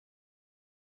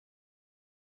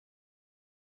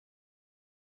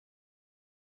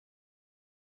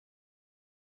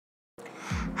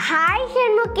Hi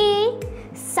Shanmuki,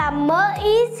 summer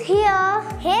is here.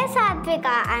 Hey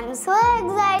Satvika, I'm so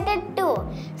excited too.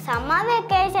 Summer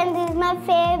vacations is my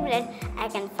favorite. I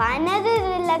can finally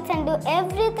relax and do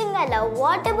everything I love.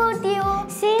 What about you?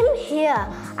 Same here.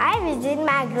 I visit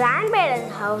my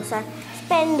grandparents' house and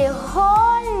spend the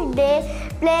whole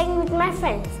day playing with my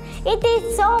friends. It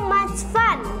is so much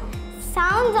fun.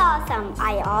 Sounds awesome.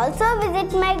 I also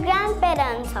visit my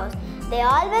grandparents' house. They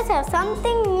always have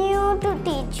something new to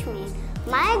teach me.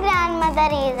 My grandmother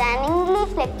is an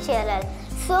English lecturer,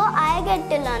 so I get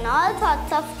to learn all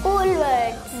sorts of cool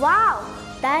words. Wow,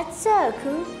 that's so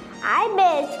cool. I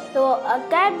bet your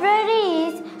vocabulary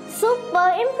is super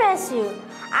impressive.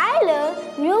 I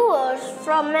learn new words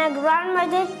from my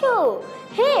grandmother too.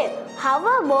 Hey, how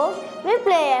about we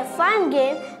play a fun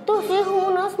game to see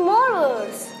who knows more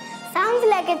words? Sounds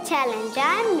like a challenge.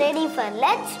 I'm ready for.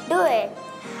 Let's do it.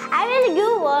 I will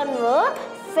give one word,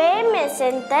 famous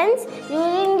sentence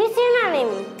using the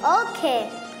synonym. Okay.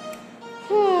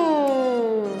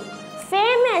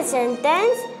 Famous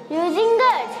sentence using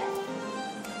good.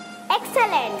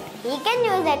 Excellent. We can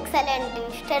use excellent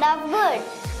instead of good.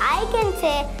 I can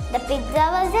say the pizza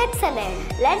was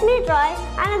excellent. Let me try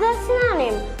another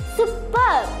synonym.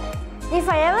 Superb. The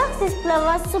fireworks display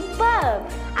was superb.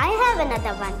 I have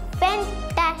another one.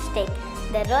 Fantastic.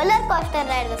 The roller coaster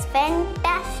ride was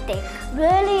fantastic.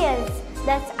 Brilliant.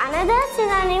 That's another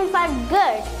synonym for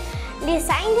good. The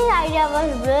scientist idea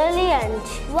was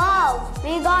brilliant. Wow,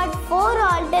 we got 4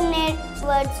 alternate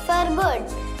words for good.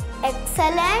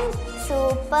 Excellent,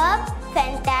 superb,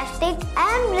 fantastic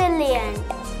and brilliant.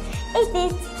 It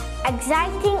is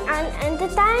exciting and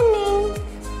entertaining.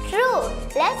 True.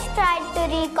 Let's try to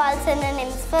recall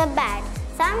synonyms for bad.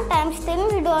 Sometimes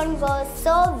things don't go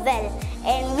so well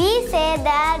and we say they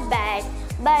are bad,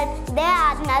 but there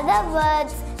are other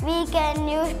words we can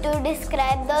use to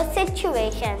describe those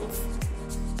situations.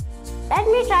 Let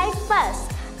me try first.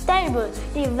 Terrible.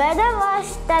 The weather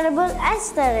was terrible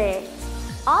yesterday.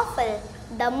 Awful.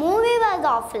 The movie was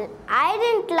awful. I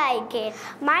didn't like it.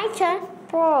 My turn.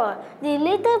 Poor. The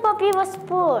little puppy was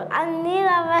poor and need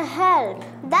our help.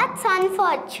 That's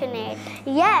unfortunate.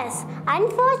 Yes,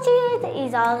 unfortunate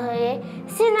is also a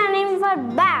synonym for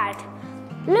bad.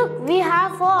 Look, we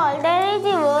have 4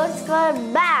 alternative words for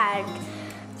bad.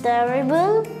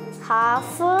 Terrible,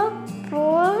 harmful,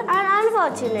 poor and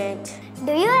unfortunate.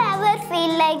 Do you ever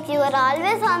feel like you are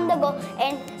always on the go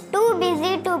and too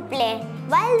busy to play?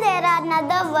 While there are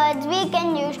other words we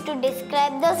can use to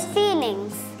describe those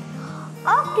feelings.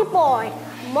 Occupied.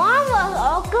 Mom was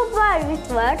occupied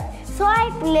with work, so I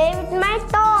play with my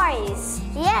toys.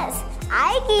 Yes,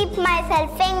 I keep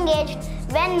myself engaged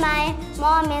when my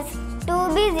mom is too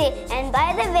busy. And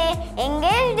by the way,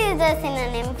 engaged is a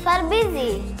synonym for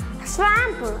busy.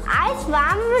 Swamp. I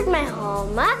swam with my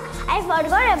homework. I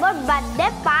forgot about birthday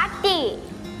party.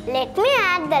 Let me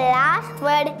add the last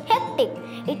word, hectic.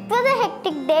 It was a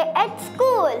hectic day at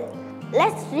school.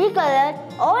 Let's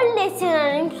recollect all the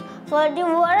synonyms for the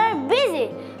word busy.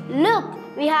 Look,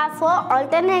 we have 4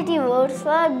 alternative words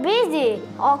for busy.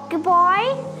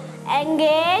 Occupy,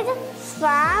 engage,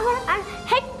 swam and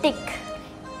hectic.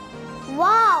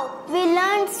 Wow, we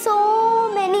learned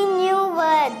so many new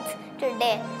words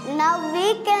today. Now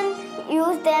we can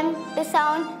use them to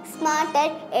sound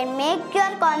smarter and make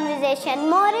your conversation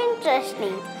more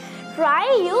interesting. Try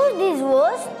use these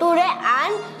words today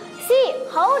and see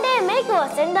how they make your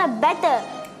sentence better.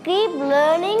 Keep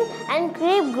learning and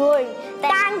keep growing.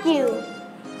 Thank you.